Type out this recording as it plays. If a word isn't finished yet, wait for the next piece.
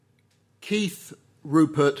Keith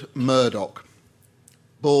Rupert Murdoch,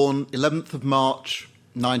 born 11th of March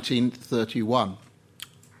 1931.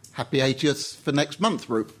 Happy 80th for next month,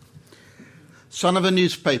 Rupert. Son of a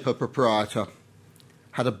newspaper proprietor,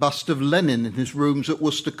 had a bust of Lenin in his rooms at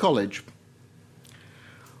Worcester College.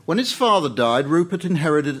 When his father died, Rupert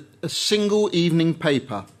inherited a single evening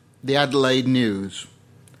paper, the Adelaide News.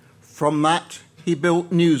 From that, he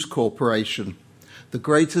built News Corporation, the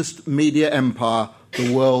greatest media empire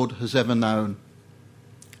the world has ever known.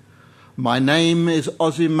 My name is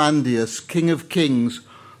Ozymandias, King of Kings.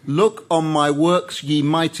 Look on my works, ye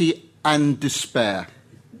mighty, and despair.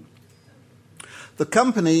 The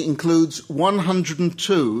company includes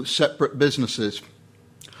 102 separate businesses.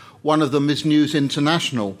 One of them is News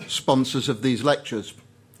International, sponsors of these lectures.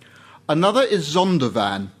 Another is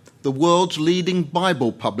Zondervan, the world's leading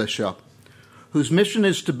Bible publisher, whose mission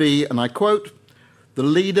is to be, and I quote, the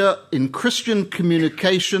leader in Christian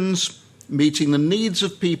communications, meeting the needs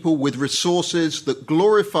of people with resources that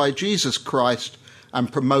glorify Jesus Christ and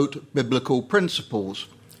promote biblical principles,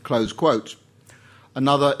 close quote.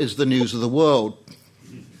 Another is the News of the World.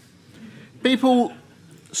 People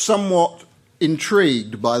somewhat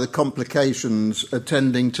intrigued by the complications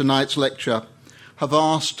attending tonight's lecture have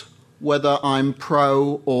asked whether I'm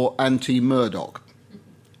pro or anti-Murdoch.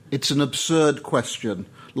 It's an absurd question,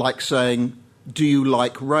 like saying, do you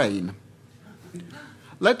like rain?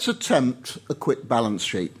 Let's attempt a quick balance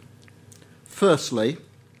sheet. Firstly,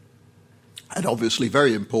 and obviously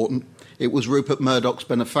very important, it was Rupert Murdoch's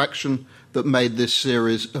benefaction that made this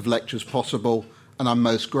series of lectures possible, and I'm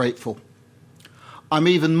most grateful. I'm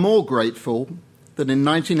even more grateful that in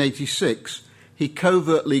 1986 he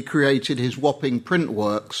covertly created his whopping print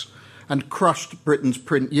works and crushed Britain's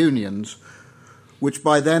print unions, which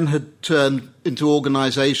by then had turned into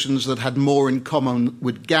organisations that had more in common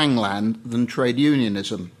with gangland than trade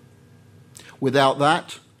unionism. Without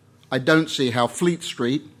that, I don't see how Fleet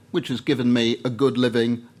Street, which has given me a good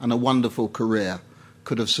living and a wonderful career,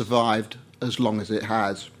 could have survived as long as it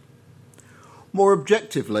has. More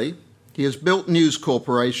objectively, he has built News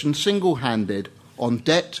Corporation single-handed on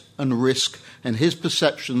debt and risk and his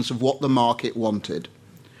perceptions of what the market wanted.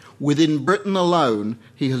 Within Britain alone,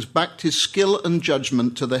 he has backed his skill and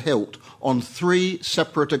judgment to the hilt on 3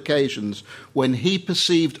 separate occasions when he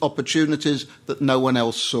perceived opportunities that no one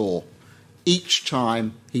else saw. Each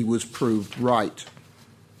time he was proved right.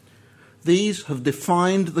 These have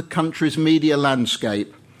defined the country's media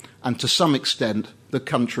landscape and to some extent the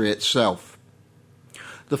country itself.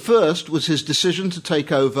 The first was his decision to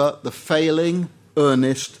take over the failing,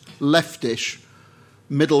 earnest, leftish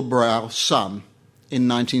Middlebrow Sun in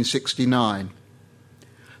 1969.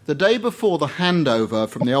 The day before the handover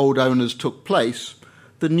from the old owners took place,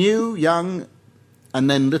 the new, young, and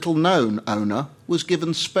then little-known owner was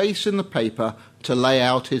given space in the paper to lay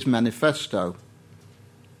out his manifesto.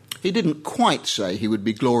 He didn't quite say he would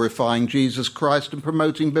be glorifying Jesus Christ and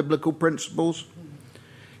promoting biblical principles.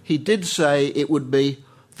 He did say it would be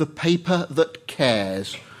the paper that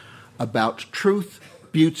cares about truth,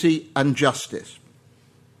 beauty, and justice.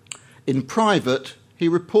 In private, he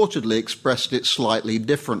reportedly expressed it slightly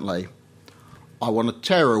differently. I want a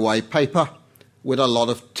tear-away paper with a lot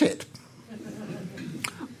of tit.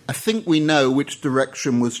 I think we know which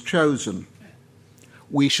direction was chosen.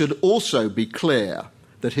 We should also be clear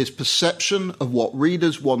that his perception of what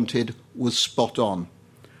readers wanted was spot on.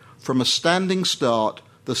 From a standing start,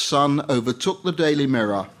 The Sun overtook the Daily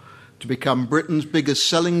Mirror to become Britain's biggest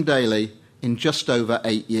selling daily in just over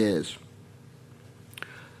 8 years.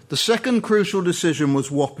 The second crucial decision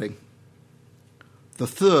was Wapping. The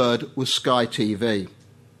third was Sky TV.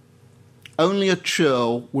 Only a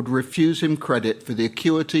churl would refuse him credit for the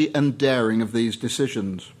acuity and daring of these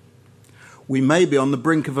decisions. We may be on the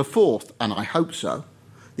brink of a fourth, and I hope so,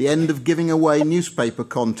 the end of giving away newspaper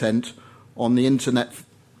content on the internet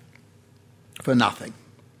for nothing.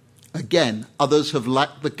 Again, others have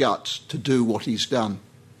lacked the guts to do what he's done.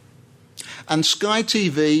 And Sky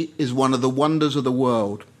TV is one of the wonders of the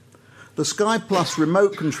world. The Sky Plus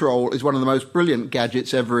remote control is one of the most brilliant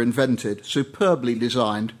gadgets ever invented, superbly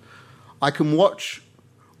designed. I can watch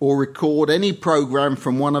or record any programme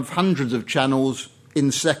from one of hundreds of channels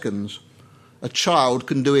in seconds. A child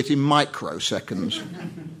can do it in microseconds.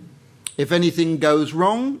 If anything goes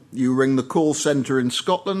wrong, you ring the call centre in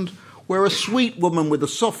Scotland, where a sweet woman with a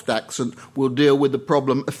soft accent will deal with the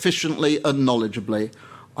problem efficiently and knowledgeably.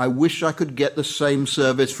 I wish I could get the same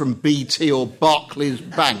service from BT or Barclays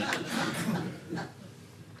Bank.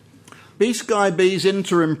 Sky B's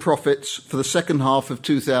interim profits for the second half of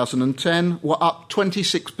 2010 were up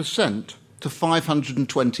 26% to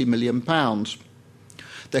 £520 million.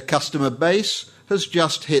 Their customer base has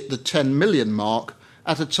just hit the 10 million mark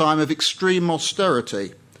at a time of extreme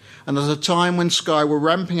austerity and at a time when Sky were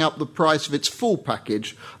ramping up the price of its full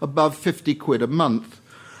package above 50 quid a month.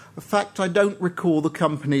 A fact I don't recall the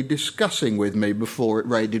company discussing with me before it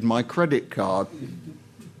raided my credit card.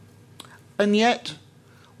 And yet,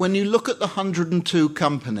 when you look at the 102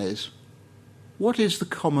 companies, what is the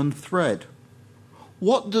common thread?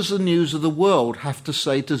 What does the News of the World have to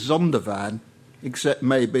say to Zondervan, except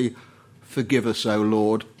maybe, forgive us, O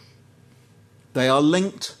Lord? They are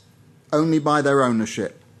linked only by their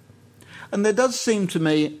ownership. And there does seem to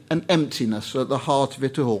me an emptiness at the heart of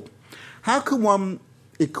it all. How can one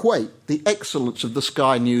equate the excellence of the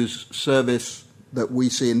Sky News service that we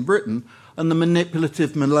see in Britain and the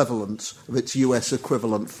manipulative malevolence of its US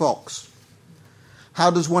equivalent Fox? How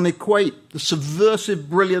does one equate the subversive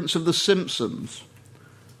brilliance of The Simpsons,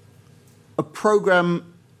 a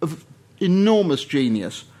programme of enormous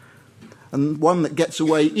genius, and one that gets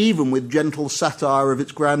away even with gentle satire of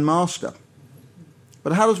its Grand Master?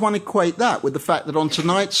 But how does one equate that with the fact that on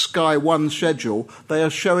tonight's Sky One schedule they are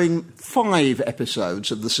showing 5 episodes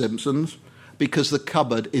of The Simpsons because the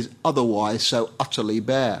cupboard is otherwise so utterly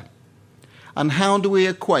bare? And how do we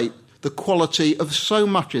equate the quality of so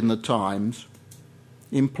much in the Times,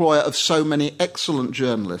 the employer of so many excellent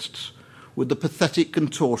journalists, with the pathetic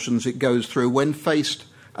contortions it goes through when faced,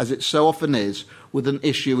 as it so often is, with an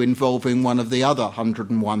issue involving one of the other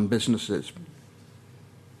 101 businesses?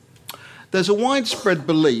 There's a widespread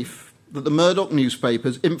belief that the Murdoch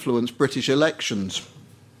newspapers influence British elections.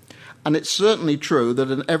 And it's certainly true that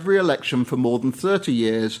in every election for more than 30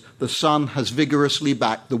 years, the Sun has vigorously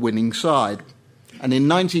backed the winning side. And in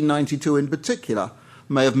 1992 in particular,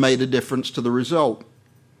 may have made a difference to the result.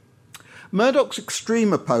 Murdoch's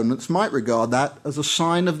extreme opponents might regard that as a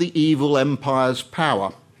sign of the evil empire's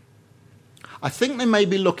power. I think they may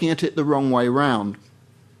be looking at it the wrong way round.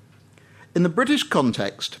 In the British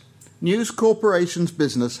context, News Corporation's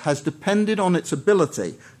business has depended on its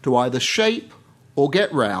ability to either shape or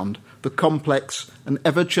get round the complex and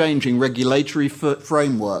ever-changing regulatory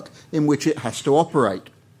framework in which it has to operate.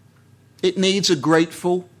 It needs a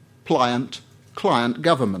grateful, pliant, client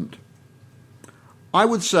government. I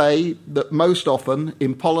would say that most often,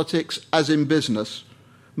 in politics as in business,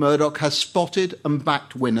 Murdoch has spotted and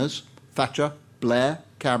backed winners, Thatcher, Blair,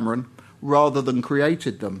 Cameron, rather than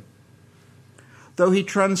created them. Though he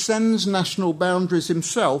transcends national boundaries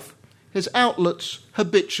himself, his outlets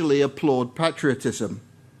habitually applaud patriotism.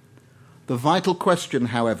 The vital question,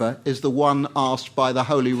 however, is the one asked by the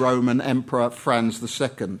Holy Roman Emperor Franz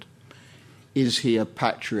II. Is he a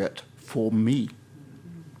patriot for me?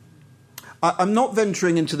 I'm not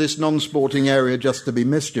venturing into this non-sporting area just to be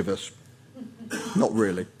mischievous. Not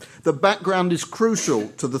really. The background is crucial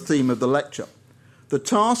to the theme of the lecture. The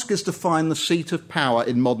task is to find the seat of power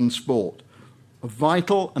in modern sport, a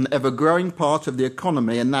vital and ever-growing part of the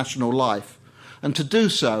economy and national life. And to do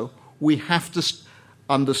so, we have to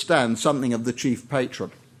understand something of the chief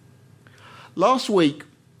patron. Last week,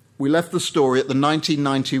 we left the story at the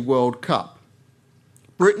 1990 World Cup.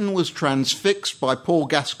 Britain was transfixed by Paul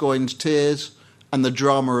Gascoigne's tears and the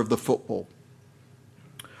drama of the football.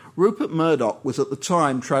 Rupert Murdoch was at the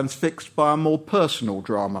time transfixed by a more personal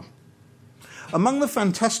drama. Among the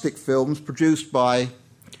fantastic films produced by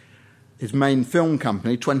his main film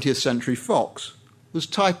company, 20th Century Fox, was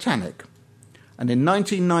Titanic. And in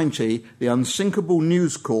 1990, the unsinkable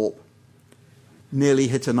News Corp nearly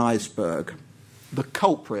hit an iceberg. The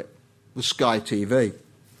culprit was Sky TV.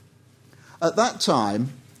 At that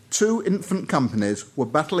time, 2 infant companies were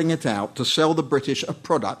battling it out to sell the British a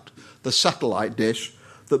product, the satellite dish,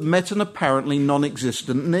 that met an apparently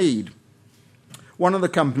non-existent need. One of the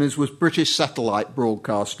companies was British Satellite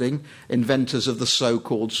Broadcasting, inventors of the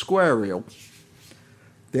so-called square reel.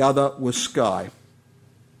 The other was Sky.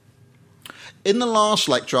 In the last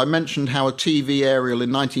lecture, I mentioned how a TV aerial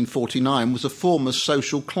in 1949 was a form of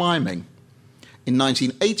social climbing. In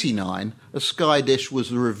 1989, a Sky dish was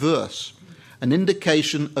the reverse, an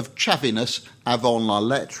indication of chaviness avant la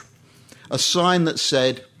lettre, a sign that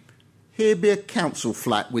said, "Here be a council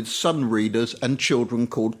flat with sun readers and children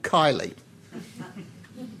called Kylie."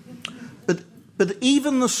 But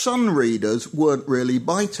even the sun readers weren't really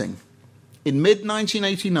biting. In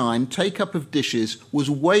mid-1989, take-up of dishes was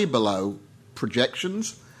way below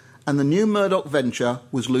projections, and the new Murdoch venture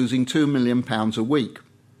was losing £2 million a week.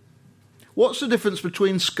 What's the difference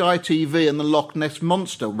between Sky TV and the Loch Ness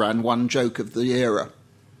Monster, ran one joke of the era.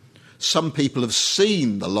 Some people have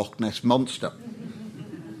seen the Loch Ness Monster.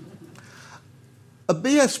 A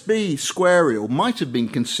BSB square reel might have been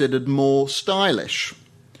considered more stylish.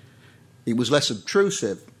 It was less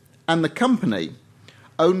obtrusive. And the company,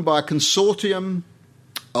 owned by a consortium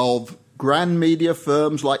of grand media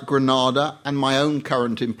firms like Granada and my own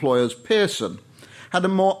current employers, Pearson, had a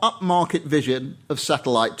more upmarket vision of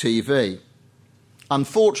satellite TV.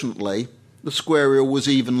 Unfortunately, the Squarial was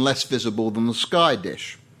even less visible than the Sky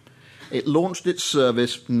Dish. It launched its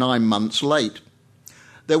service 9 months late.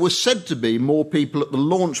 There were said to be more people at the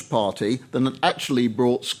launch party than had actually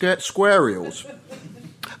brought Squarials.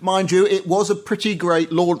 Mind you, it was a pretty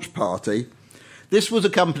great launch party. This was a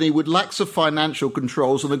company with lax of financial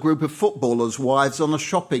controls and a group of footballers' wives on a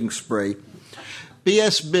shopping spree.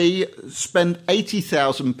 BSB spent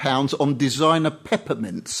 £80,000 on designer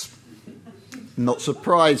peppermints. Not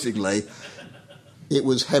surprisingly, it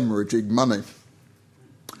was hemorrhaging money.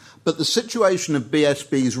 But the situation of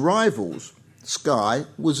BSB's rivals, Sky,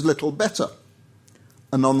 was little better.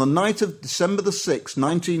 And on the night of December the 6th,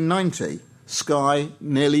 1990, Sky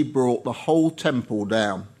nearly brought the whole temple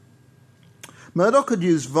down. Murdoch had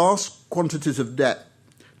used vast quantities of debt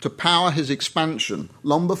to power his expansion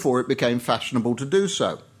long before it became fashionable to do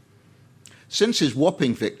so. Since his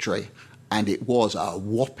whopping victory, and it was a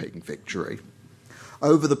whopping victory,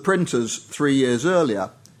 over the printers 3 years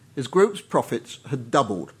earlier, his group's profits had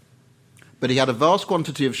doubled. But he had a vast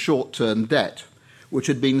quantity of short-term debt, which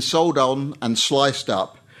had been sold on and sliced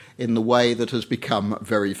up in the way that has become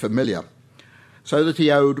very familiar, so that he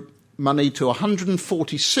owed money to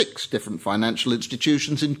 146 different financial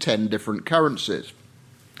institutions in 10 different currencies.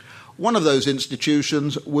 One of those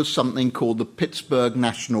institutions was something called the Pittsburgh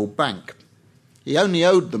National Bank. He only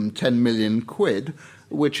owed them 10 million quid,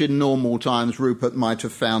 which in normal times Rupert might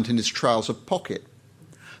have found in his trouser pocket.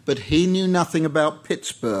 But he knew nothing about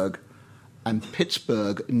Pittsburgh, and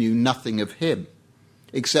Pittsburgh knew nothing of him,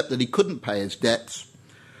 except that he couldn't pay his debts,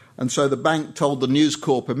 and so the bank told the News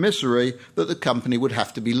Corp emissary that the company would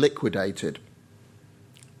have to be liquidated.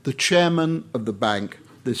 The chairman of the bank,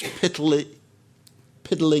 this piddling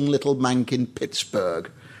little mank in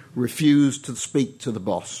Pittsburgh, refused to speak to the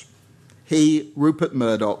boss. He, Rupert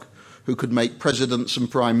Murdoch, who could make presidents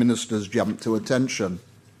and prime ministers jump to attention.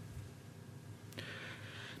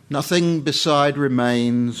 Nothing beside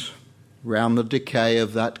remains round the decay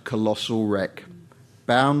of that colossal wreck.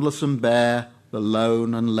 Boundless and bare, the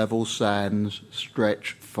lone and level sands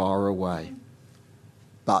stretch far away.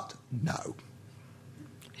 But no.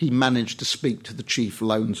 He managed to speak to the chief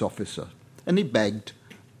loans officer, and he begged,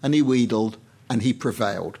 and he wheedled, and he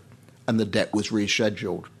prevailed, and the debt was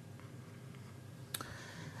rescheduled.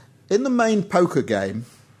 In the main poker game,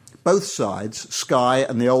 both sides, Sky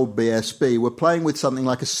and the old BSB, were playing with something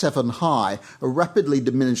like a 7 high, a rapidly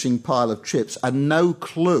diminishing pile of chips, and no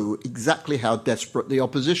clue exactly how desperate the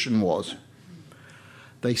opposition was.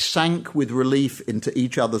 They sank with relief into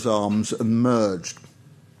each other's arms and merged.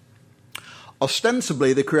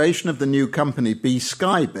 Ostensibly, the creation of the new company,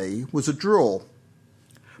 BSkyB, was a draw.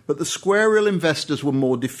 But the Squarial investors were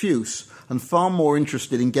more diffuse and far more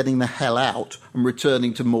interested in getting the hell out and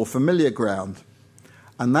returning to more familiar ground.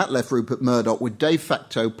 And that left Rupert Murdoch with de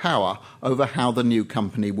facto power over how the new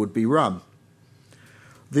company would be run.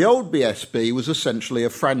 The old BSB was essentially a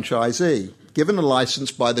franchisee, given a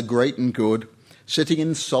licence by the great and good, sitting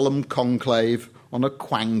in solemn conclave on a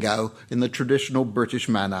quango in the traditional British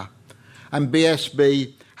manner. And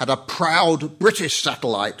BSB had a proud British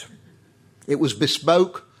satellite. It was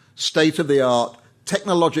bespoke, state-of-the-art,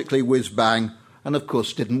 technologically whiz-bang, and of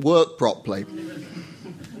course didn't work properly.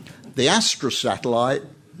 The Astra satellite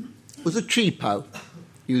was a cheapo,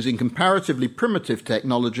 using comparatively primitive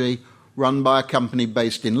technology run by a company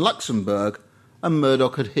based in Luxembourg, and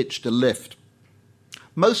Murdoch had hitched a lift.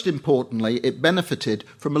 Most importantly, it benefited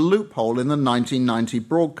from a loophole in the 1990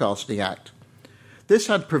 Broadcasting Act. This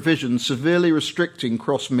had provisions severely restricting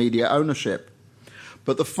cross-media ownership,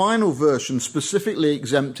 but the final version specifically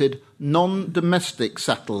exempted non-domestic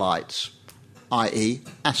satellites, i.e.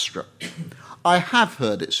 Astra. I have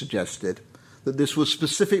heard it suggested that this was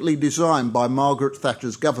specifically designed by Margaret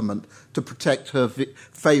Thatcher's government to protect her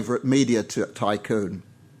favourite media tycoon.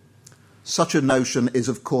 Such a notion is,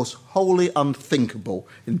 of course, wholly unthinkable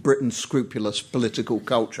in Britain's scrupulous political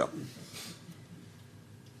culture.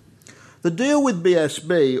 The deal with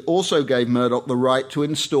BSB also gave Murdoch the right to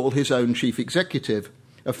install his own chief executive,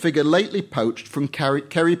 a figure lately poached from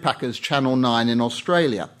Kerry Packer's Channel 9 in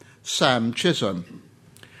Australia, Sam Chisholm.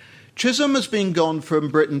 Chisholm has been gone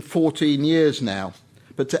from Britain 14 years now,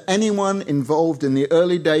 but to anyone involved in the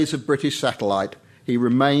early days of British satellite, he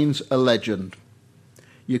remains a legend.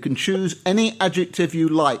 You can choose any adjective you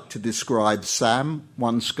like to describe Sam,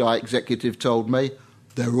 one Sky executive told me.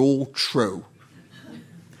 They're all true.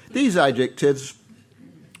 These adjectives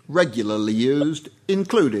regularly used,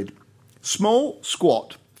 included small,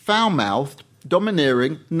 squat, foul-mouthed,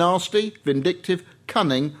 domineering, nasty, vindictive,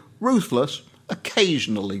 cunning, ruthless,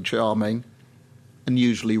 occasionally charming, and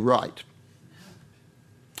usually right.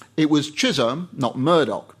 It was Chisholm, not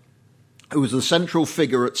Murdoch, who was the central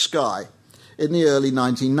figure at Sky in the early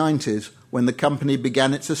 1990s when the company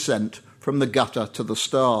began its ascent from the gutter to the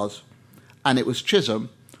stars. And it was Chisholm,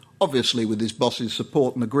 obviously with his boss's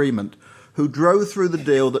support and agreement, who drove through the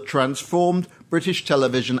deal that transformed British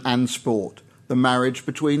television and sport, the marriage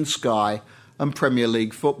between Sky and Premier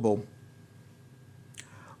League football.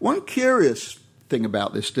 One curious thing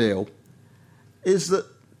about this deal is that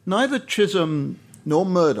neither Chisholm nor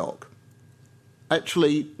Murdoch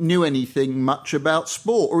actually knew anything much about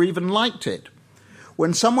sport or even liked it.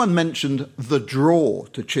 When someone mentioned the draw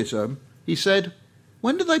to Chisholm, he said,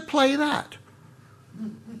 "When do they play that?"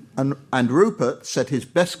 And Rupert said his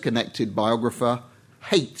best-connected biographer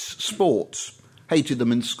hates sports, hated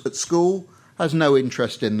them at school, has no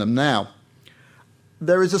interest in them now.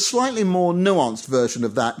 There is a slightly more nuanced version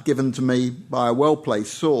of that given to me by a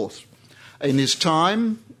well-placed source. In his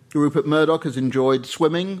time, Rupert Murdoch has enjoyed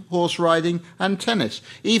swimming, horse riding and tennis,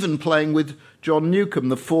 even playing with John Newcombe,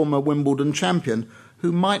 the former Wimbledon champion,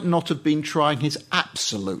 who might not have been trying his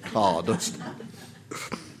absolute hardest.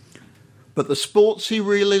 But the sports he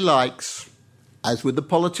really likes, as with the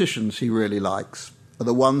politicians he really likes, are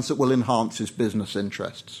the ones that will enhance his business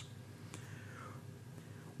interests.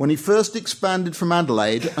 When he first expanded from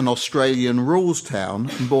Adelaide, an Australian rules town,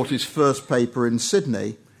 and bought his first paper in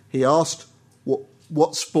Sydney, he asked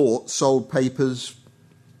what sport sold papers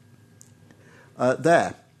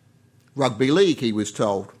there. Rugby league, he was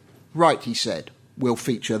told. Right, he said, we'll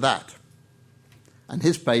feature that. And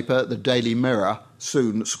his paper, the Daily Mirror,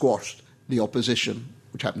 soon squashed the opposition,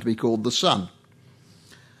 which happened to be called The Sun.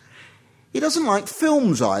 He doesn't like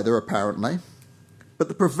films either, apparently, but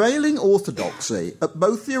the prevailing orthodoxy at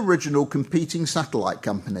both the original competing satellite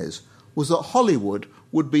companies was that Hollywood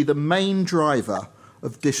would be the main driver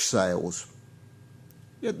of dish sales.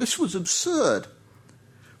 Yet this was absurd.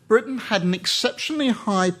 Britain had an exceptionally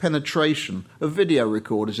high penetration of video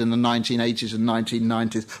recorders in the 1980s and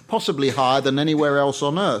 1990s, possibly higher than anywhere else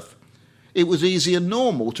on Earth. It was easy and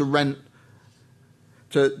normal to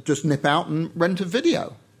just nip out and rent a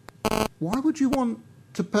video. Why would you want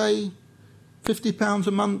to pay £50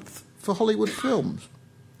 a month for Hollywood films?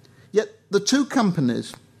 Yet the two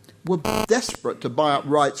companies were desperate to buy up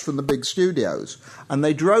rights from the big studios, and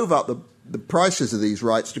they drove up the prices of these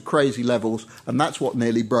rights to crazy levels, and that's what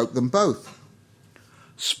nearly broke them both.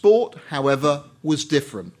 Sport, however, was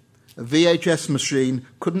different. A VHS machine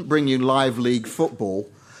couldn't bring you live league football,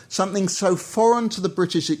 something so foreign to the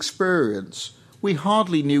British experience, we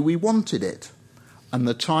hardly knew we wanted it, and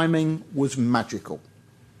the timing was magical.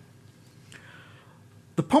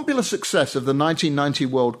 The popular success of the 1990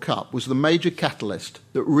 World Cup was the major catalyst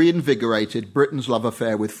that reinvigorated Britain's love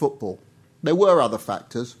affair with football. There were other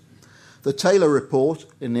factors. The Taylor Report,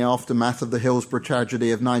 in the aftermath of the Hillsborough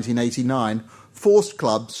tragedy of 1989, forced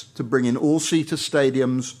clubs to bring in all-seater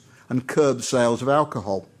stadiums and curb sales of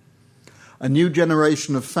alcohol. A new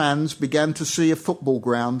generation of fans began to see a football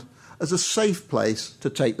ground as a safe place to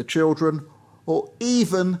take the children, or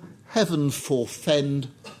even, heaven forfend,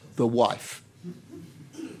 the wife.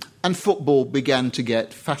 And football began to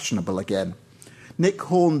get fashionable again. Nick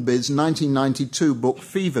Hornby's 1992 book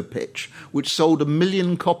Fever Pitch, which sold 1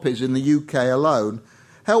 million copies in the UK alone,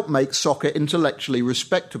 helped make soccer intellectually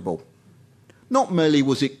respectable. Not merely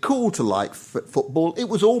was it cool to like football, it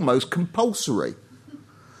was almost compulsory.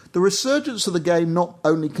 The resurgence of the game not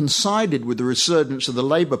only coincided with the resurgence of the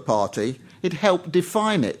Labour Party, it helped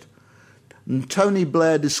define it. And Tony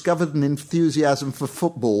Blair discovered an enthusiasm for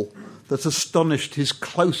football that astonished his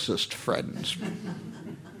closest friends.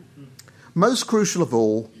 Most crucial of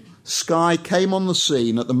all, Sky came on the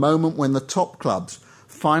scene at the moment when the top clubs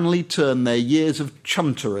finally turned their years of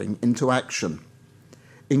chuntering into action.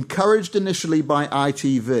 Encouraged initially by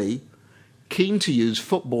ITV, keen to use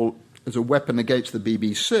football as a weapon against the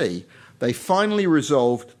BBC, they finally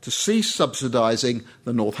resolved to cease subsidising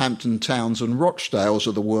the Northampton Towns and Rochdales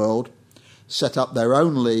of the world, set up their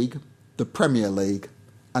own league, the Premier League,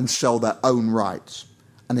 and sell their own rights.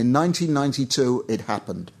 And in 1992, it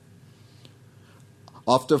happened.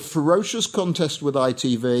 After a ferocious contest with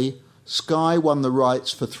ITV, Sky won the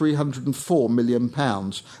rights for £304 million.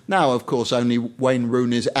 Now, of course, only Wayne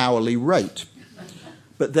Rooney's hourly rate.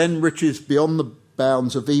 But then riches beyond the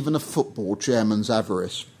bounds of even a football chairman's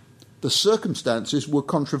avarice. The circumstances were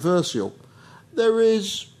controversial. There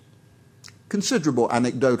is considerable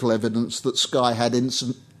anecdotal evidence that Sky had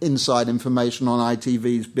inside information on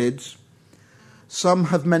ITV's bids. Some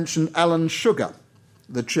have mentioned Alan Sugar,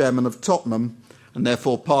 the chairman of Tottenham, and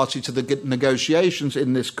therefore party to the negotiations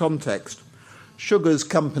in this context. Sugar's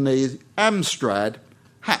company, Amstrad,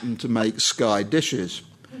 happened to make Sky dishes.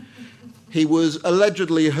 He was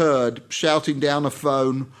allegedly heard shouting down a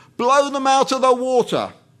phone, "Blow them out of the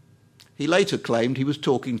water!" He later claimed he was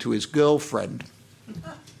talking to his girlfriend.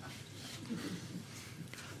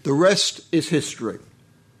 The rest is history,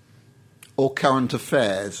 or current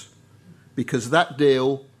affairs, because that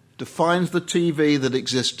deal defines the TV that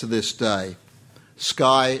exists to this day.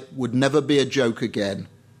 Sky would never be a joke again.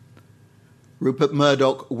 Rupert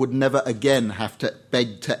Murdoch would never again have to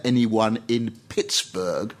beg to anyone in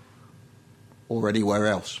Pittsburgh or anywhere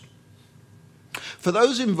else. For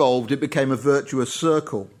those involved, it became a virtuous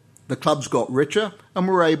circle. The clubs got richer and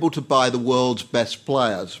were able to buy the world's best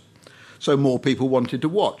players, so more people wanted to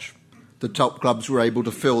watch. The top clubs were able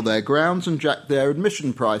to fill their grounds and jack their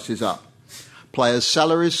admission prices up. Players'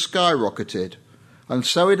 salaries skyrocketed, and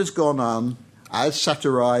so it has gone on, as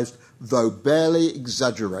satirised, though barely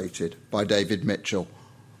exaggerated, by David Mitchell.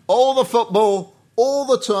 All the football, all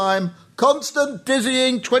the time, constant,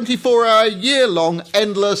 dizzying, 24-hour, year-long,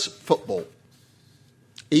 endless football.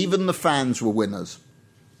 Even the fans were winners,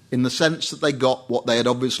 in the sense that they got what they had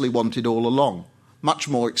obviously wanted all along. Much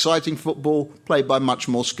more exciting football, played by much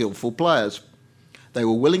more skillful players. They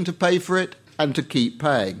were willing to pay for it and to keep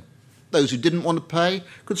paying. Those who didn't want to pay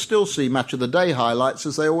could still see Match of the Day highlights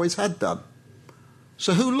as they always had done.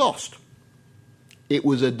 So who lost? It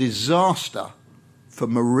was a disaster for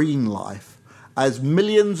marine life, as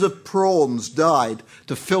millions of prawns died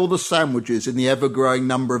to fill the sandwiches in the ever-growing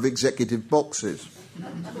number of executive boxes.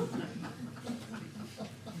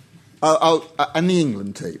 And the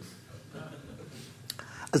England team.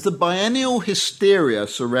 As the biennial hysteria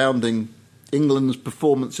surrounding England's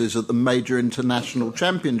performances at the major international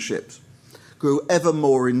championships grew ever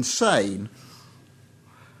more insane,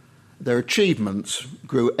 their achievements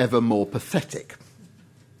grew ever more pathetic.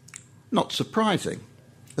 Not surprising,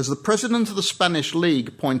 as the president of the Spanish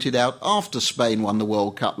League pointed out after Spain won the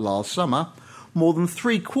World Cup last summer, more than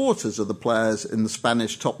 3/4 of the players in the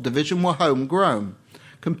Spanish top division were homegrown,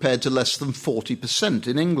 compared to less than 40%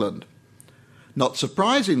 in England. Not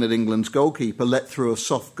surprising that England's goalkeeper let through a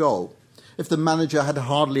soft goal, if the manager had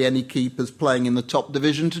hardly any keepers playing in the top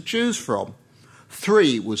division to choose from.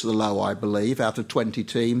 3 was the low, I believe, out of 20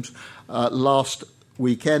 teams. Last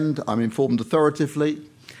weekend, I'm informed authoritatively,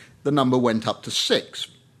 the number went up to 6.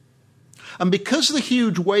 And because the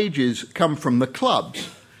huge wages come from the clubs,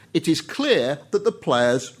 it is clear that the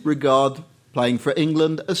players regard playing for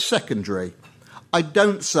England as secondary. I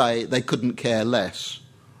don't say they couldn't care less.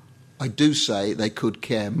 I do say they could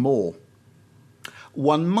care more.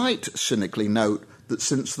 One might cynically note that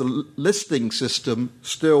since the listing system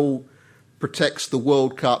still protects the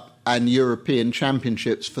World Cup and European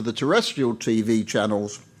Championships for the terrestrial TV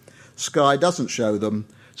channels, Sky doesn't show them,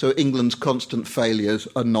 so England's constant failures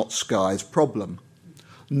are not Sky's problem,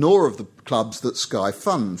 nor of the clubs that Sky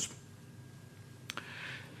funds.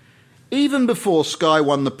 Even before Sky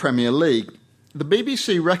won the Premier League, the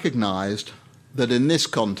BBC recognised that in this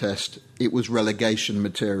contest it was relegation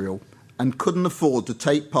material and couldn't afford to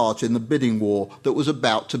take part in the bidding war that was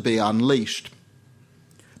about to be unleashed.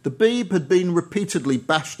 The Beeb had been repeatedly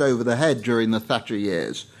bashed over the head during the Thatcher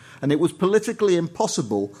years, and it was politically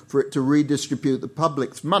impossible for it to redistribute the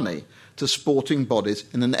public's money to sporting bodies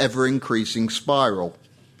in an ever-increasing spiral.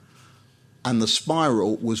 And the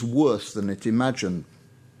spiral was worse than it imagined.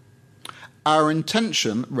 Our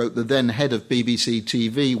intention, wrote the then head of BBC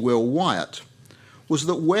TV, Will Wyatt, was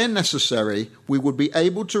that where necessary we would be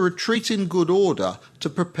able to retreat in good order to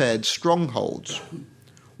prepared strongholds.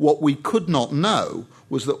 What we could not know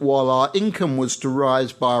was that while our income was to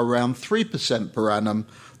rise by around 3% per annum,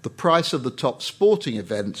 the price of the top sporting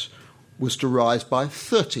events was to rise by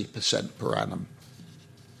 30% per annum.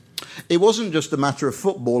 It wasn't just a matter of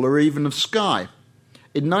football or even of Sky.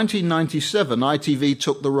 In 1997, ITV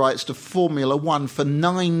took the rights to Formula One for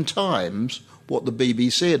 9 times what the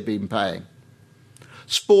BBC had been paying.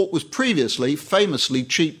 Sport was previously famously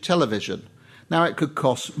cheap television. Now it could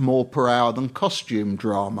cost more per hour than costume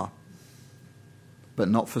drama. But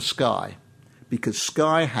not for Sky, because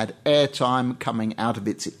Sky had airtime coming out of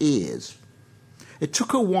its ears. It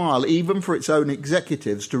took a while even for its own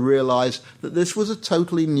executives to realise that this was a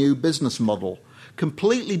totally new business model,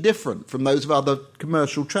 completely different from those of other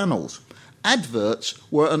commercial channels. Adverts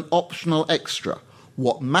were an optional extra.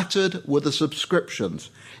 What mattered were the subscriptions.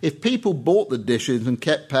 If people bought the dishes and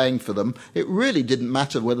kept paying for them, it really didn't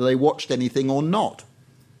matter whether they watched anything or not.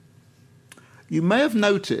 You may have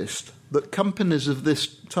noticed that companies of this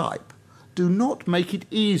type do not make it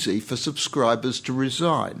easy for subscribers to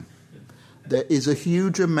resign. There is a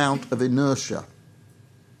huge amount of inertia.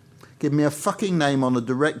 Give me a fucking name on a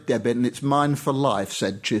direct debit and it's mine for life,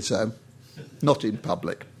 said Chisholm. Not in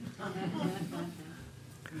public.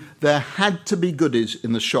 There had to be goodies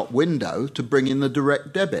in the shop window to bring in the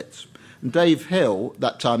direct debits. And Dave Hill,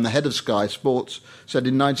 that time the head of Sky Sports, said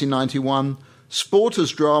in 1991, sport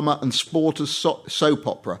as drama and sport as soap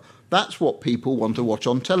opera. That's what people want to watch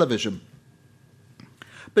on television.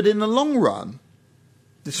 But in the long run,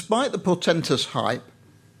 despite the portentous hype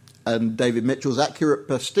and David Mitchell's accurate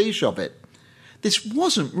pastiche of it, this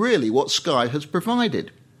wasn't really what Sky has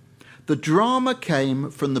provided. The drama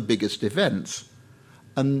came from the biggest events,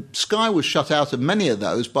 and Sky was shut out of many of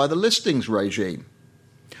those by the listings regime.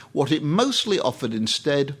 What it mostly offered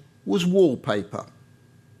instead was wallpaper.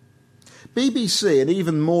 BBC, and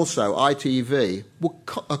even more so ITV,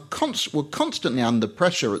 were constantly under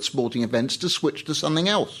pressure at sporting events to switch to something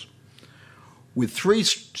else. With 3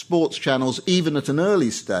 sports channels, even at an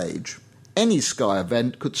early stage, any Sky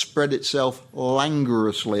event could spread itself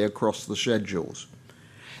languorously across the schedules.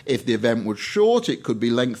 If the event was short, it could be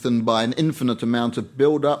lengthened by an infinite amount of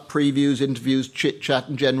build-up, previews, interviews, chit-chat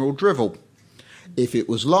and general drivel. If it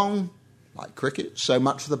was long, like cricket, so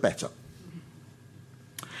much the better.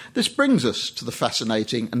 This brings us to the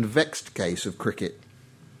fascinating and vexed case of cricket,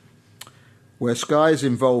 where Sky's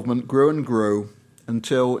involvement grew and grew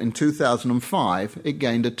until in 2005 it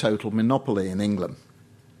gained a total monopoly in England.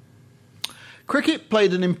 Cricket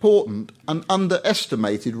played an important and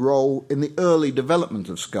underestimated role in the early development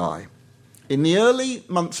of Sky. In the early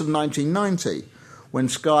months of 1990, when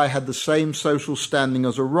Sky had the same social standing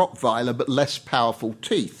as a Rottweiler but less powerful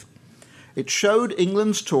teeth, it showed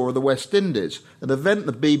England's tour of the West Indies, an event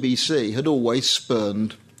the BBC had always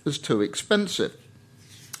spurned as too expensive.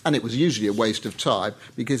 And it was usually a waste of time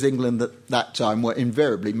because England at that time were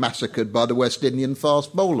invariably massacred by the West Indian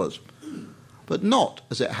fast bowlers. But not,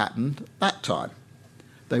 as it happened, that time.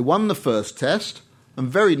 They won the first test and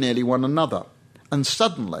very nearly won another. And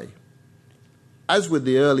suddenly, as with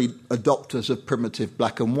the early adopters of primitive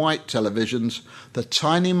black and white televisions, the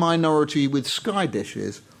tiny minority with Sky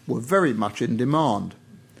dishes were very much in demand.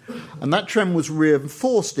 And that trend was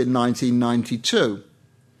reinforced in 1992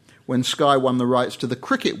 when Sky won the rights to the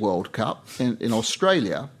Cricket World Cup in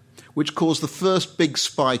Australia, which caused the first big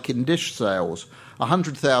spike in dish sales,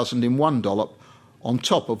 100,000 in one dollop, on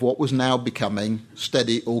top of what was now becoming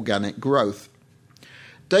steady organic growth.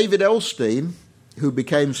 David Elstein, who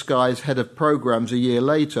became Sky's head of programmes a year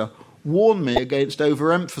later, warned me against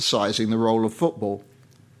overemphasising the role of football.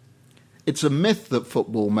 It's a myth that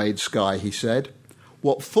football made Sky, he said.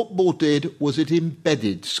 What football did was it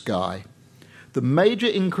embedded Sky. The major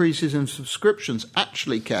increases in subscriptions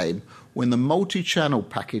actually came when the multi-channel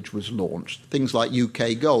package was launched, things like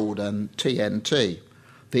UK Gold and TNT.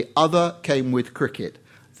 The other came with cricket.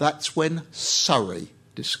 That's when Surrey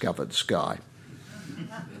discovered Sky.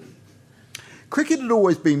 Cricket had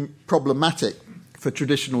always been problematic for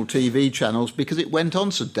traditional TV channels because it went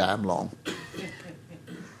on so damn long.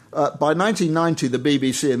 By 1990, the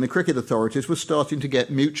BBC and the cricket authorities were starting to get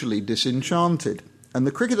mutually disenchanted. And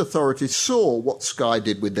the cricket authorities saw what Sky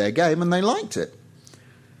did with their game and they liked it.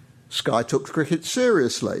 Sky took cricket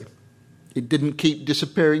seriously. It didn't keep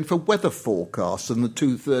disappearing for weather forecasts and the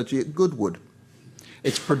 2:30 at Goodwood.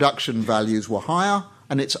 Its production values were higher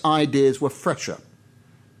and its ideas were fresher.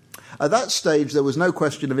 At that stage, there was no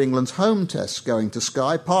question of England's home tests going to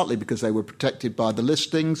Sky, partly because they were protected by the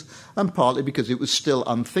listings and partly because it was still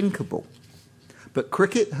unthinkable. But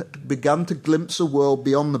cricket had begun to glimpse a world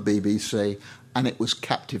beyond the BBC, and it was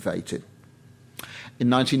captivated. In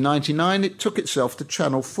 1999, it took itself to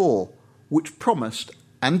Channel 4, which promised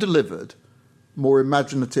and delivered more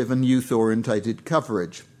imaginative and youth-orientated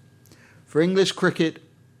coverage. For English cricket,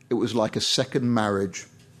 it was like a second marriage.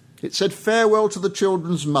 It said farewell to the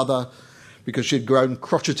children's mother because she'd grown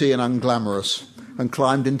crotchety and unglamorous and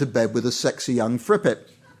climbed into bed with a sexy young frippet.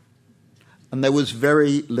 And there was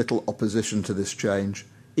very little opposition to this change.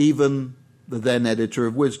 Even the then editor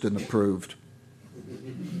of Wisden approved.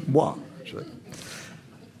 What, actually?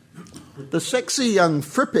 The sexy young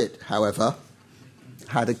frippet, however,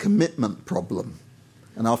 had a commitment problem.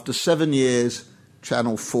 And after 7 years,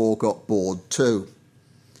 Channel 4 got bored too.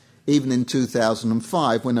 Even in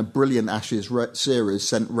 2005, when a brilliant Ashes series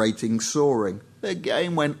sent ratings soaring. Their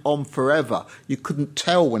game went on forever. You couldn't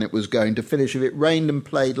tell when it was going to finish. If it rained and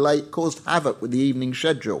played late, it caused havoc with the evening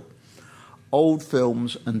schedule. Old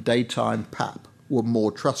films and daytime pap were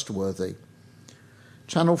more trustworthy.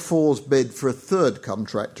 Channel 4's bid for a third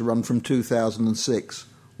contract to run from 2006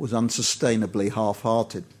 was unsustainably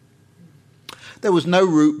half-hearted. There was no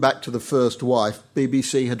route back to the first wife.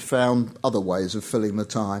 BBC had found other ways of filling the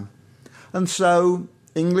time. And so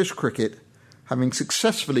English cricket, having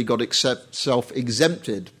successfully got itself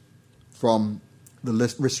exempted from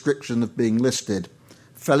the restriction of being listed,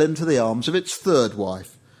 fell into the arms of its third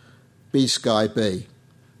wife, B-Sky B.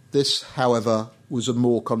 This, however, was a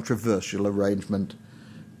more controversial arrangement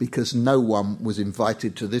because no one was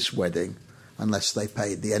invited to this wedding unless they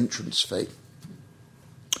paid the entrance fee.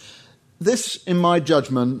 This, in my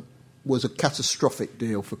judgment, was a catastrophic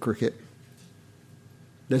deal for cricket.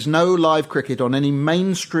 There's no live cricket on any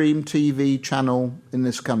mainstream TV channel in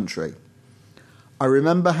this country. I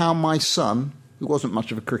remember how my son, who wasn't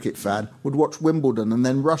much of a cricket fan, would watch Wimbledon and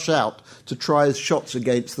then rush out to try his shots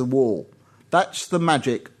against the wall. That's the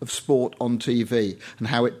magic of sport on TV and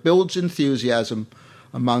how it builds enthusiasm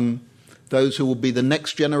among those who will be the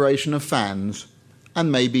next generation of fans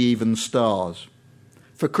and maybe even stars.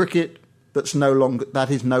 For cricket, that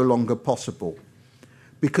is no longer possible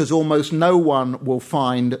because almost no one will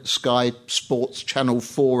find Sky Sports Channel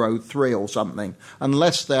 403 or something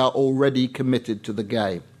unless they are already committed to the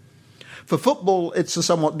game. For football, it's a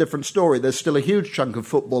somewhat different story. There's still a huge chunk of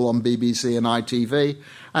football on BBC and ITV,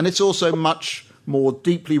 and it's also much more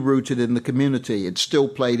deeply rooted in the community. It's still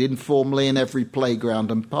played informally in every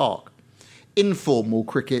playground and park. Informal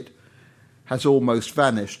cricket has almost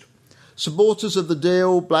vanished. Supporters of the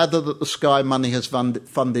deal blather that the Sky money has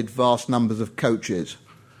funded vast numbers of coaches.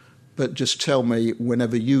 But just tell me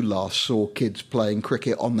whenever you last saw kids playing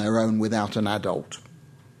cricket on their own without an adult.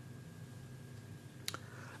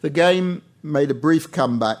 The game made a brief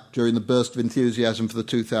comeback during the burst of enthusiasm for the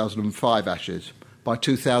 2005 Ashes. By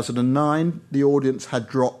 2009, the audience had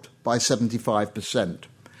dropped by 75%.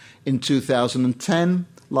 In 2010,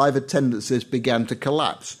 live attendances began to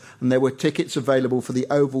collapse, and there were tickets available for the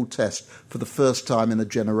Oval Test for the first time in a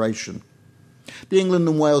generation. The England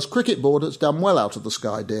and Wales Cricket Board has done well out of the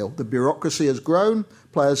Sky deal. The bureaucracy has grown,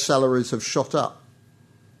 players' salaries have shot up.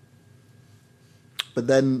 But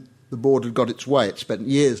then the board had got its way. It spent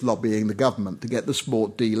years lobbying the government to get the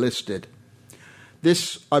sport delisted.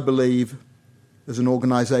 This, I believe, is an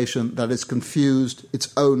organisation that has confused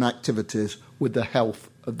its own activities with the health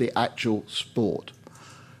of the actual sport.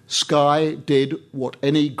 Sky did what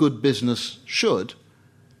any good business should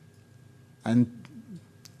and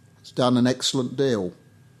it's done an excellent deal.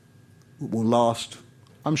 It will last,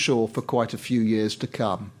 I'm sure, for quite a few years to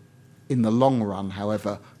come. In the long run,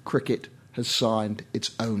 however, cricket has signed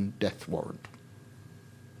its own death warrant.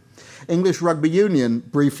 English Rugby Union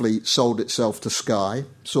briefly sold itself to Sky,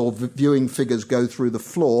 saw viewing figures go through the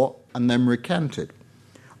floor and then recanted.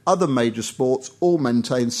 Other major sports all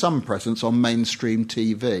maintain some presence on mainstream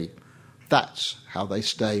TV. That's how they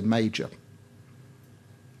stay major.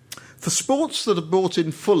 For sports that are bought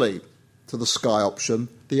in fully to the Sky option,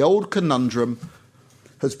 the old conundrum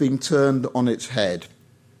has been turned on its head.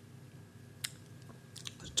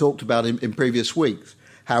 Talked about in previous weeks,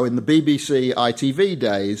 how in the BBC ITV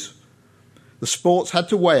days, the sports had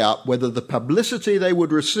to weigh up whether the publicity they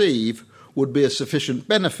would receive would be a sufficient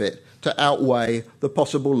benefit to outweigh the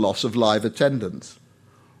possible loss of live attendance.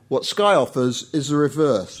 What Sky offers is the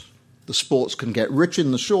reverse. The sports can get rich in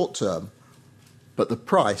the short term, but the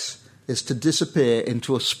price is to disappear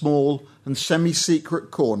into a small and semi-secret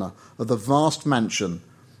corner of the vast mansion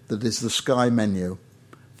that is the Sky menu,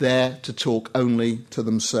 there to talk only to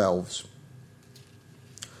themselves.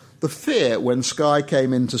 The fear when Sky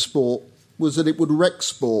came into sport was that it would wreck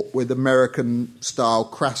sport with American-style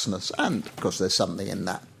crassness, and, of course, there's something in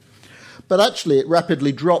that. But actually, it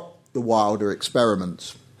rapidly dropped the wilder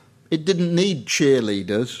experiments. It didn't need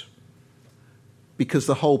cheerleaders because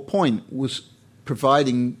the whole point was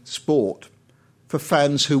providing sport for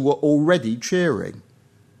fans who were already cheering.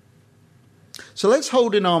 So let's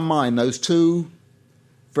hold in our mind those two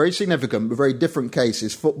very significant but very different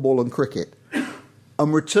cases, football and cricket,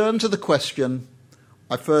 and return to the question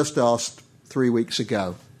I first asked 3 weeks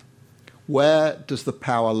ago. Where does the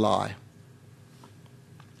power lie?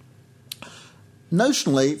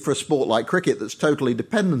 Notionally, for a sport like cricket that's totally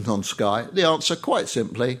dependent on Sky, the answer, quite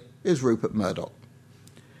simply, is Rupert Murdoch.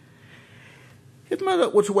 If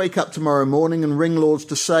Murdoch were to wake up tomorrow morning and ring Lords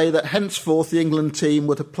to say that henceforth the England team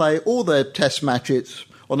were to play all their test matches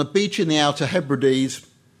on a beach in the Outer Hebrides,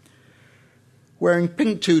 wearing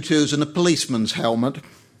pink tutus and a policeman's helmet,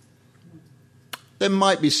 there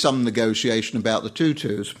might be some negotiation about the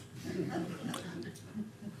tutus.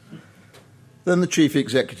 Then the chief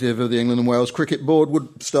executive of the England and Wales Cricket Board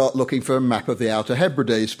would start looking for a map of the Outer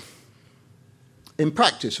Hebrides. In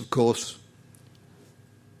practice, of course,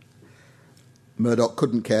 Murdoch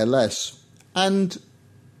couldn't care less, and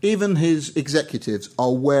even his executives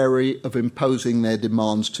are wary of imposing their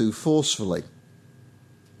demands too forcefully.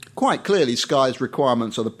 Quite clearly, Sky's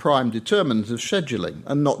requirements are the prime determinants of scheduling,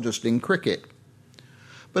 and not just in cricket.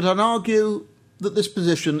 But I'd argue that this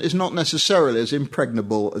position is not necessarily as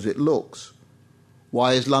impregnable as it looks.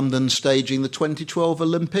 Why is London staging the 2012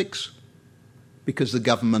 Olympics? Because the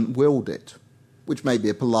government willed it, which may be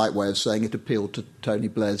a polite way of saying it appealed to Tony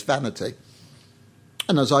Blair's vanity.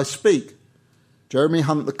 And as I speak, Jeremy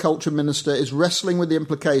Hunt, the Culture Minister, is wrestling with the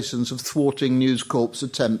implications of thwarting News Corp's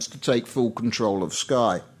attempts to take full control of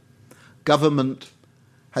Sky. Government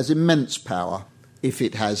has immense power if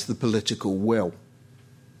it has the political will.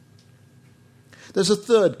 There's a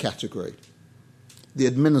third category, the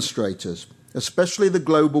administrators, especially the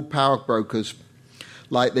global power brokers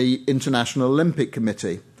like the International Olympic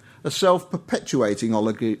Committee, a self-perpetuating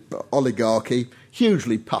oligarchy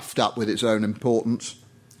hugely puffed up with its own importance,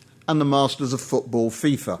 and the masters of football,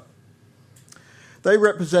 FIFA. They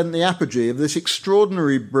represent the apogee of this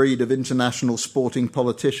extraordinary breed of international sporting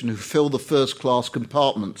politician who fill the first-class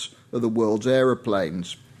compartments of the world's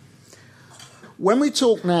aeroplanes. When we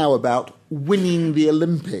talk now about winning the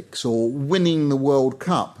Olympics or winning the World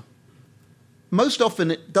Cup, most often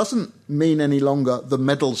it doesn't mean any longer the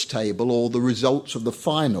medals table or the results of the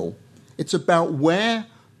final. It's about where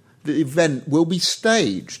the event will be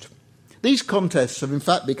staged. These contests have in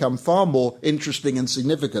fact become far more interesting and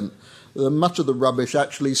significant than much of the rubbish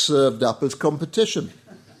actually served up as competition,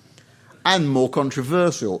 and more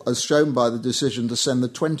controversial, as shown by the decision to send the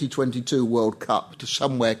 2022 World Cup to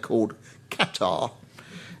somewhere called Qatar,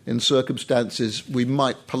 in circumstances we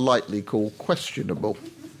might politely call questionable.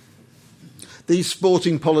 These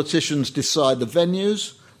sporting politicians decide the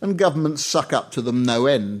venues, and governments suck up to them no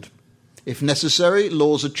end. If necessary,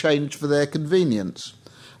 laws are changed for their convenience,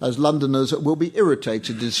 as Londoners will be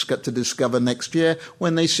irritated to discover next year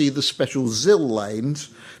when they see the special ZIL lanes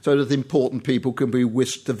so that important people can be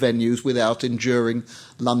whisked to venues without enduring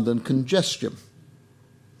London congestion.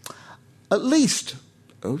 At least,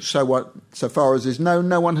 so far as is known,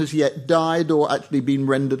 no one has yet died or actually been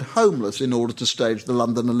rendered homeless in order to stage the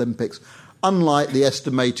London Olympics, unlike the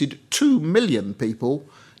estimated 2 million people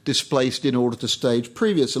displaced in order to stage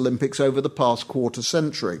previous Olympics over the past quarter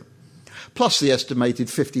century, plus the estimated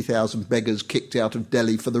 50,000 beggars kicked out of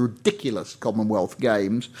Delhi for the ridiculous Commonwealth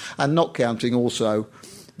Games, and not counting also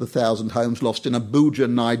the 1,000 homes lost in Abuja,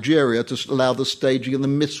 Nigeria, to allow the staging of the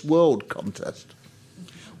Miss World contest.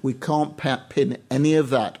 We can't pin any of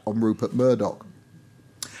that on Rupert Murdoch.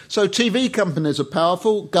 So TV companies are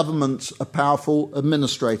powerful, governments are powerful,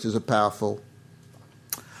 administrators are powerful.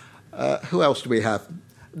 Who else do we have?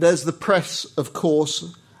 There's the press, of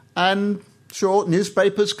course, and sure,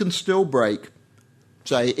 newspapers can still break,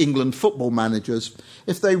 say, England football managers,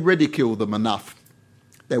 if they ridicule them enough.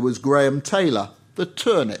 There was Graham Taylor, the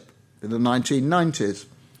turnip, in the 1990s.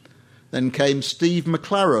 Then came Steve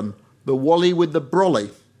McLaren, the Wally with the brolly.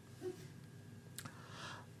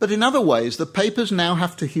 But in other ways, the papers now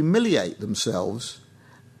have to humiliate themselves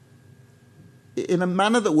in a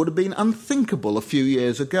manner that would have been unthinkable a few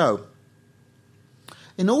years ago.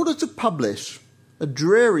 In order to publish a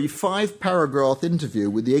dreary 5-paragraph interview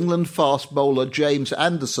with the England fast bowler James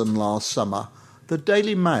Anderson last summer, the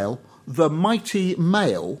Daily Mail, the mighty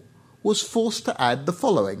Mail, was forced to add the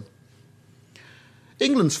following.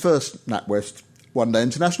 England's first NatWest one-day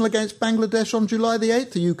international against Bangladesh on July the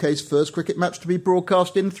 8th, the UK's first cricket match to be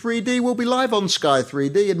broadcast in 3D, will be live on Sky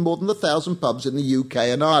 3D in more than 1,000 pubs in the UK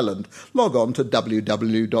and Ireland. Log on to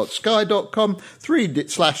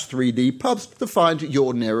www.sky.com/3D pubs to find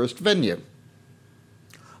your nearest venue.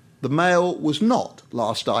 The Mail was not,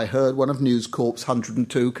 last I heard, one of News Corp's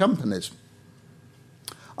 102 companies.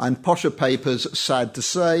 And posher papers, sad to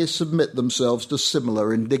say, submit themselves to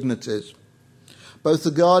similar indignities. Both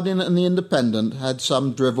The Guardian and The Independent had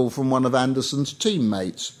some drivel from one of Anderson's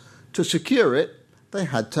teammates. To secure it, they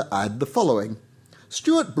had to add the following.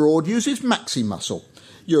 Stuart Broad uses Maximuscle,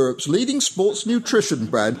 Europe's leading sports nutrition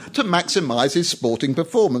brand, to maximise his sporting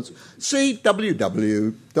performance. See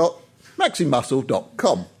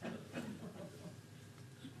www.maximuscle.com.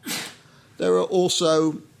 There are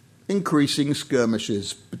also increasing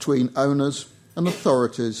skirmishes between owners and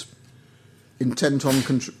authorities between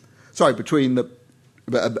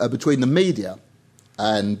the media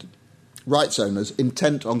and rights owners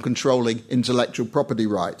intent on controlling intellectual property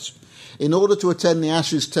rights. In order to attend the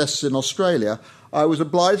Ashes tests in Australia, I was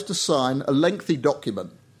obliged to sign a lengthy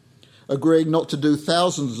document agreeing not to do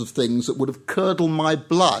thousands of things that would have curdled my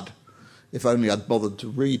blood if only I'd bothered to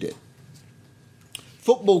read it.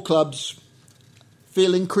 Football clubs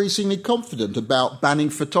feel increasingly confident about banning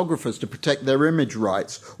photographers to protect their image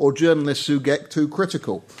rights or journalists who get too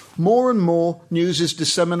critical. More and more news is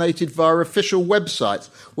disseminated via official websites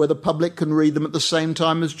where the public can read them at the same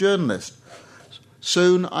time as journalists.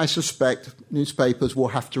 Soon, I suspect, newspapers will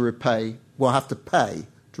have to pay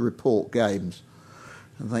to report games.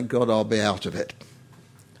 And thank God I'll be out of it.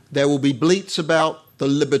 There will be bleats about the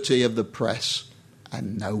liberty of the press,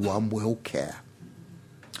 and no one will care.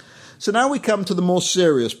 So now we come to the more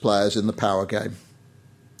serious players in the power game.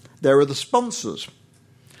 There are the sponsors,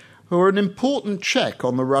 who are an important check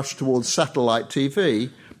on the rush towards satellite TV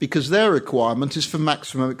because their requirement is for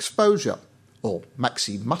maximum exposure, or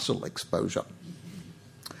maxi-muscle exposure.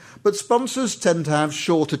 But sponsors tend to have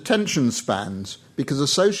short attention spans because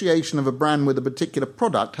association of a brand with a particular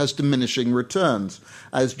product has diminishing returns,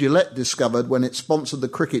 as Gillette discovered when it sponsored the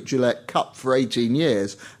Cricket Gillette Cup for 18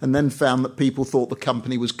 years and then found that people thought the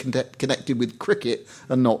company was connected with cricket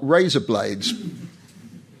and not razor blades.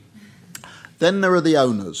 Then there are the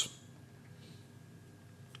owners.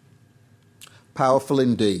 Powerful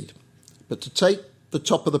indeed. But to take the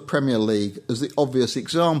top of the Premier League as the obvious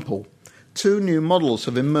example, 2 new models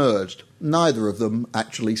have emerged, neither of them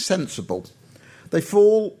actually sensible. They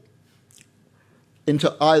fall into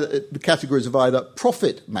the categories of either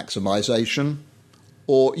profit maximisation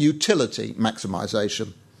or utility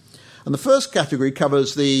maximisation. And the first category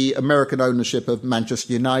covers the American ownership of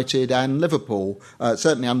Manchester United and Liverpool,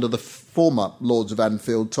 certainly under the former Lords of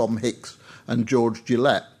Anfield, Tom Hicks and George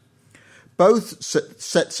Gillette. Both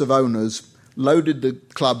sets of owners loaded the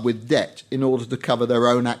club with debt in order to cover their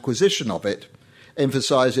own acquisition of it,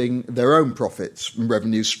 emphasising their own profits and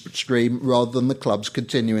revenue stream rather than the club's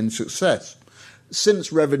continuing success.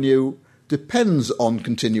 Since revenue depends on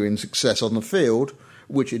continuing success on the field,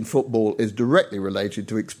 which in football is directly related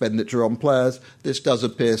to expenditure on players, this does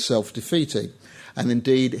appear self-defeating. And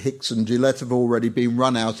indeed, Hicks and Gillette have already been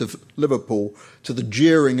run out of Liverpool to the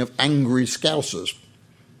jeering of angry Scousers.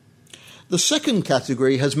 The second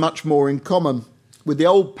category has much more in common with the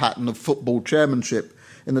old pattern of football chairmanship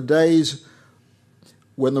in the days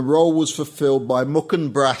when the role was fulfilled by muck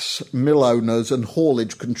and brass mill owners and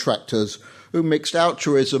haulage contractors who mixed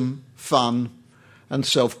altruism, fun and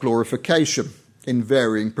self-glorification in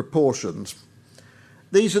varying proportions.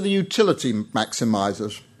 These are the utility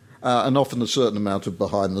maximisers, and often a certain amount of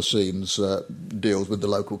behind-the-scenes deals with the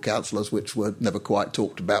local councillors, which were never quite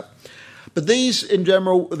talked about. But these, in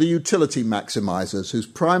general, are the utility maximisers, whose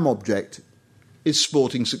prime object is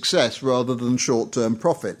sporting success rather than short-term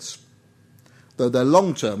profits, though their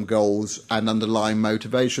long-term goals and underlying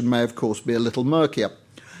motivation may, of course, be a little murkier.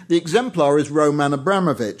 The exemplar is Roman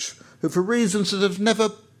Abramovich, who, for reasons that have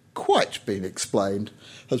never quite been explained,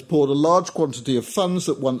 has poured a large quantity of funds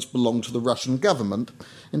that once belonged to the Russian government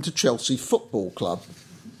into Chelsea Football Club,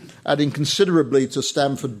 adding considerably to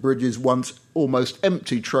Stamford Bridge's once almost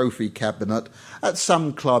empty trophy cabinet at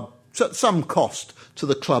some cost to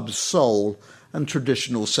the club's soul and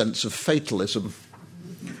traditional sense of fatalism.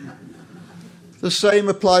 The same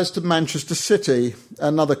applies to Manchester City,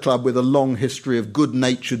 another club with a long history of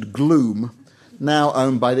good-natured gloom, now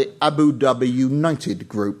owned by the Abu Dhabi United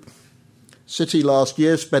Group. City last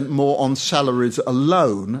year spent more on salaries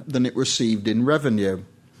alone than it received in revenue.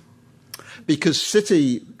 Because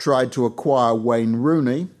City tried to acquire Wayne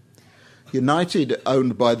Rooney, United,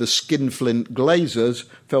 owned by the Skinflint Glazers,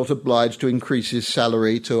 felt obliged to increase his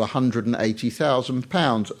salary to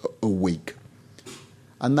 £180,000 a week.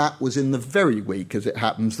 And that was in the very week, as it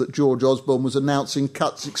happens, that George Osborne was announcing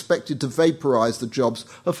cuts expected to vaporise the jobs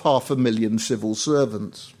of 500,000 civil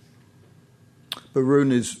servants. But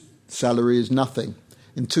Rooney's salary is nothing.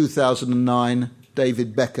 In 2009,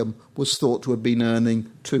 David Beckham was thought to have been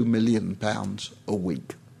earning £2 million a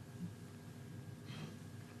week.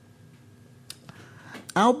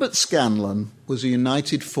 Albert Scanlon was a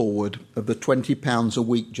United forward of the £20 a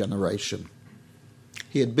week generation.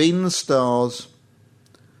 He had been the stars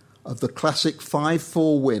of the classic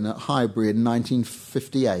 5-4 win at Highbury in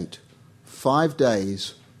 1958, 5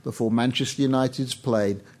 days before Manchester United's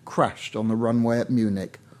plane crashed on the runway at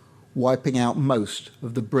Munich, wiping out most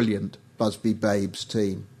of the brilliant Busby Babes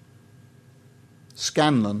team.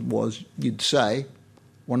 Scanlon was, you'd say,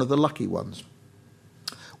 one of the lucky ones.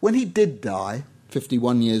 When he did die,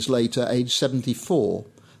 51 years later, aged 74,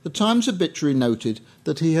 the Times obituary noted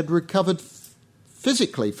that he had recovered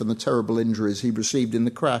physically from the terrible injuries he received in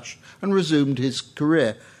the crash and resumed his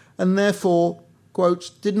career, and therefore,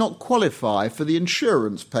 quote, did not qualify for the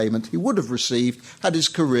insurance payment he would have received had his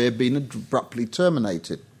career been abruptly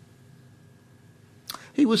terminated.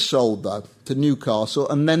 He was sold, though, to Newcastle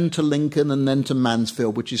and then to Lincoln and then to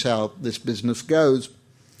Mansfield, which is how this business goes.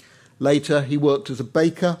 Later, he worked as a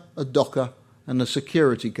baker, a docker and a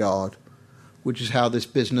security guard, which is how this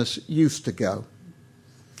business used to go.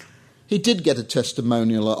 He did get a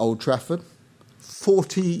testimonial at Old Trafford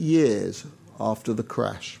 40 years after the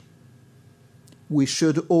crash. We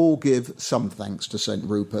should all give some thanks to St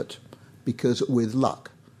Rupert, because with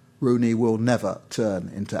luck, Rooney will never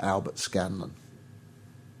turn into Albert Scanlon.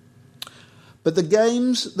 But the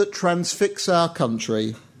games that transfix our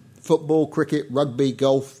country, football, cricket, rugby,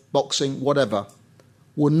 golf, boxing, whatever,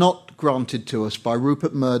 were not granted to us by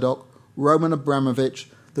Rupert Murdoch, Roman Abramovich,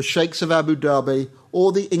 the Sheikhs of Abu Dhabi,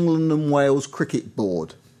 or the England and Wales Cricket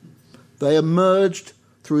Board. They emerged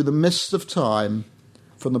through the mists of time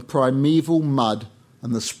from the primeval mud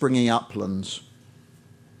and the springy uplands.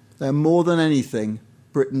 They are more than anything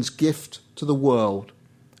Britain's gift to the world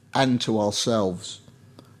and to ourselves.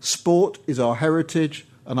 Sport is our heritage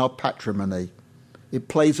and our patrimony. It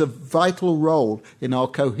plays a vital role in our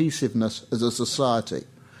cohesiveness as a society.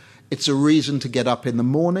 It's a reason to get up in the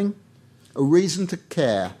morning, a reason to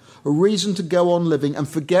care, a reason to go on living and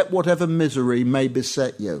forget whatever misery may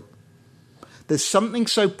beset you. There's something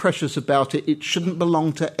so precious about it, it shouldn't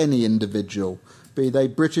belong to any individual, be they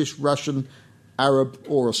British, Russian, Arab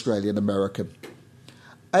or Australian American.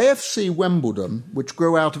 AFC Wimbledon, which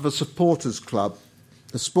grew out of a supporters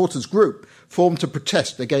group formed to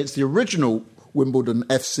protest against the original Wimbledon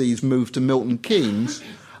FC's move to Milton Keynes,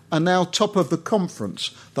 are now top of the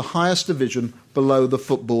conference, the highest division below the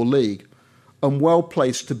Football League, and well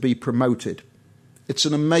placed to be promoted. It's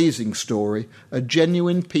an amazing story, a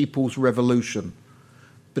genuine people's revolution.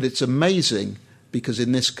 But it's amazing because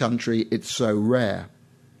in this country it's so rare.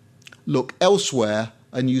 Look elsewhere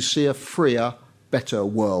and you see a freer, better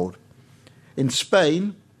world. In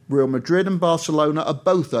Spain, Real Madrid and Barcelona are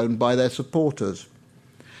both owned by their supporters.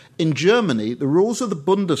 In Germany, the rules of the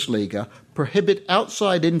Bundesliga prohibit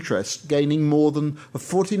outside interests gaining more than a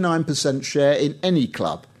 49% share in any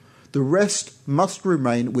club. The rest must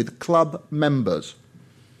remain with club members.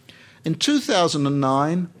 In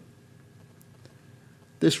 2009,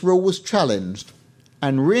 this rule was challenged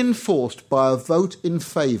and reinforced by a vote in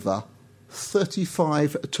favour,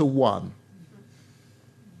 35-1.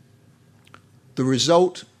 The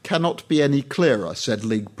result cannot be any clearer, said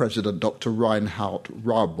League President Dr. Reinhard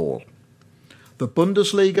Rabol. The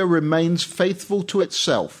Bundesliga remains faithful to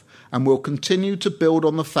itself and will continue to build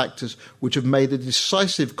on the factors which have made a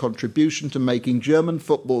decisive contribution to making German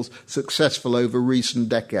football successful over recent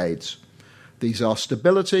decades. These are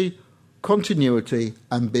stability, continuity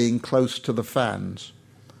and being close to the fans.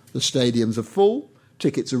 The stadiums are full,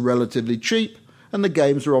 tickets are relatively cheap and the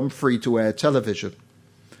games are on free-to-air television.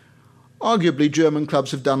 Arguably, German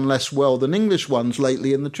clubs have done less well than English ones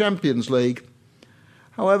lately in the Champions League.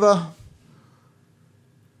 However,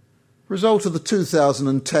 result of the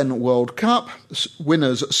 2010 World Cup,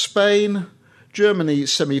 winners Spain, Germany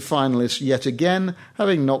semi-finalists yet again,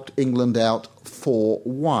 having knocked England out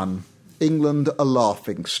 4-1. England a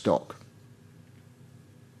laughingstock.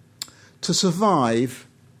 To survive,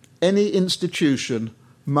 any institution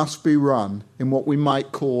must be run in what we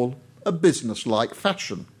might call a business-like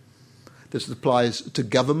fashion. This applies to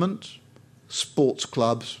government, sports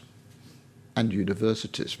clubs and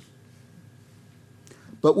universities.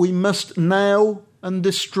 But we must nail and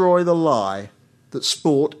destroy the lie that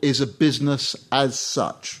sport is a business as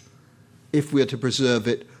such if we are to preserve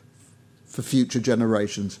it for future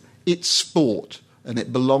generations. It's sport and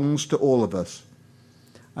it belongs to all of us.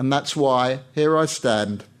 And that's why here I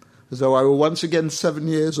stand, as though I were once again 7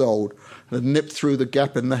 years old and had nipped through the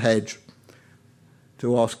gap in the hedge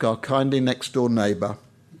to ask our kindly next-door neighbour,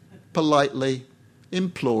 politely,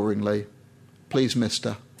 imploringly, please,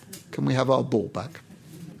 mister, can we have our ball back?